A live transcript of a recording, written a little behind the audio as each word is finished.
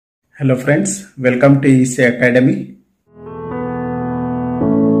Hello friends, welcome to AEC Academy.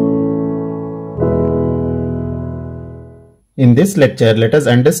 In this lecture, let us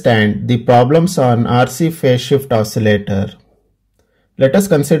understand the problems on RC phase shift oscillator. Let us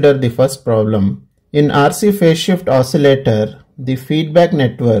consider the first problem. In RC phase shift oscillator, the feedback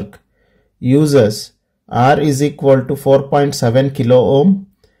network uses R is equal to 4.7 kilo ohm,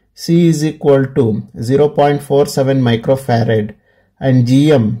 C is equal to 0.47 microfarad and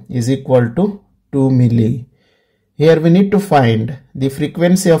GM is equal to 2 milli. Here we need to find the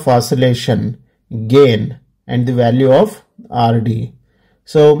frequency of oscillation, gain and the value of RD.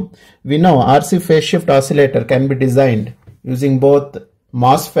 So we know RC phase shift oscillator can be designed using both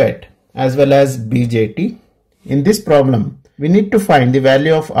MOSFET as well as BJT. In this problem, we need to find the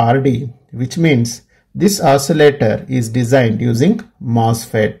value of RD, which means this oscillator is designed using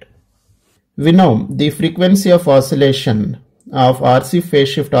MOSFET. We know the frequency of oscillation of RC phase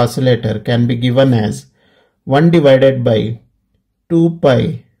shift oscillator can be given as 1 divided by 2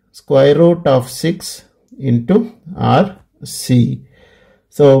 pi square root of 6 into RC.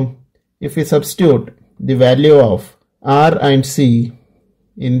 So if we substitute the value of R and C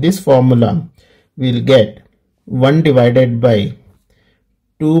in this formula, we will get 1 divided by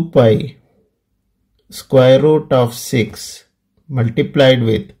 2 pi square root of 6 multiplied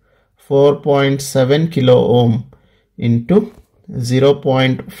with 4.7 kilo ohm into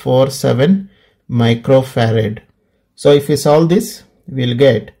 0.47 microfarad. So if we solve this, we will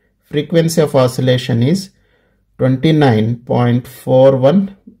get frequency of oscillation is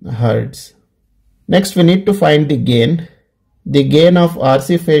 29.41 Hertz. Next we need to find the gain. The gain of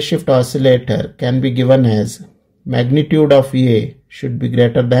RC phase shift oscillator can be given as magnitude of A should be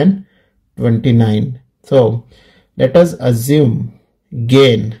greater than 29. So let us assume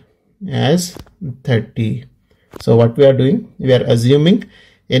gain as 30. So what we are doing, we are assuming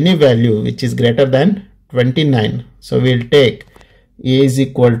any value which is greater than 29. So we will take A is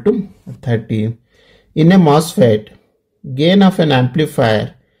equal to 30. In a MOSFET, gain of an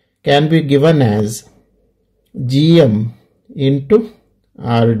amplifier can be given as GM into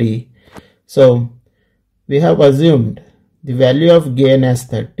RD. So we have assumed the value of gain as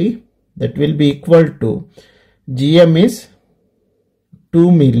 30, that will be equal to GM is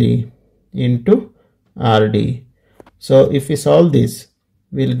 2 milli into RD. So if we solve this,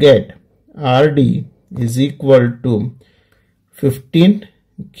 we will get RD is equal to 15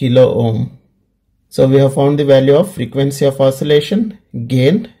 kilo ohm. So we have found the value of frequency of oscillation,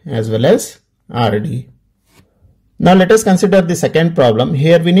 gain as well as RD. Now let us consider the second problem.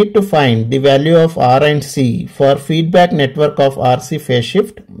 Here we need to find the value of R and C for feedback network of RC phase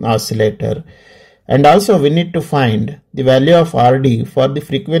shift oscillator. And also we need to find the value of RD for the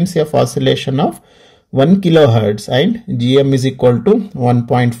frequency of oscillation of 1 kilohertz and GM is equal to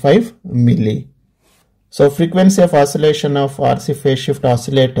 1.5 milli. So frequency of oscillation of RC phase shift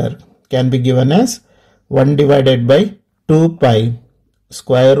oscillator can be given as 1 divided by 2 pi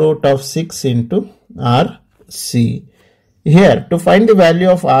square root of 6 into RC. Here to find the value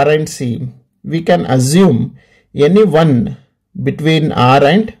of R and C, we can assume any one between R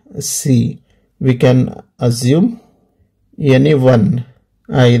and C. We can assume any one,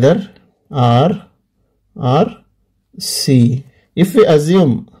 either R or C. If we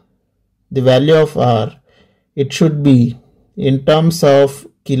assume the value of R, it should be in terms of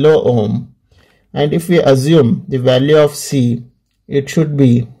kilo ohm, and if we assume the value of C, it should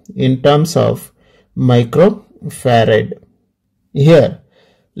be in terms of microfarad. Here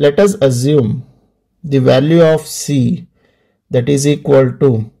let us assume the value of C, that is equal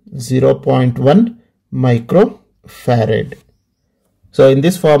to 0.1 microfarad. So in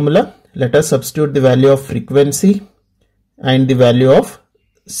this formula, let us substitute the value of frequency and the value of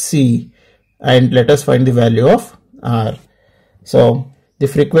C, and let us find the value of R. So the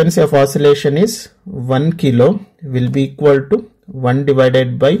frequency of oscillation is 1 kilo will be equal to 1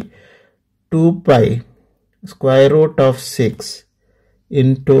 divided by 2 pi square root of 6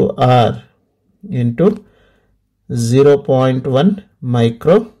 into R into 0.1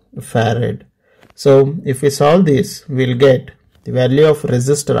 microfarad. So if we solve this, we will get the value of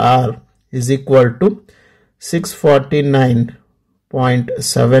resistor R is equal to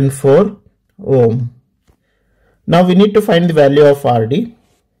 649.74 ohm. Now we need to find the value of RD.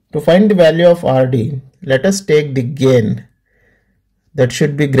 To find the value of RD, let us take the gain, that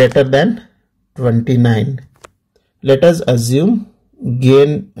should be greater than 29. Let us assume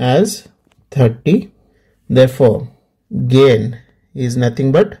gain as 30. Therefore gain is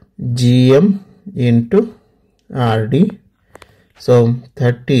nothing but GM into RD. So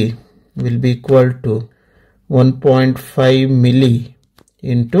 30 will be equal to 1.5 milli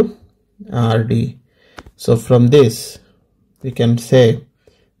into RD. So from this we can say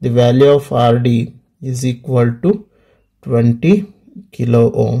the value of RD is equal to 20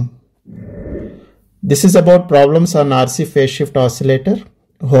 kilo ohm. This is about problems on RC phase shift oscillator.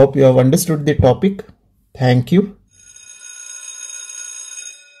 Hope you have understood the topic. Thank you.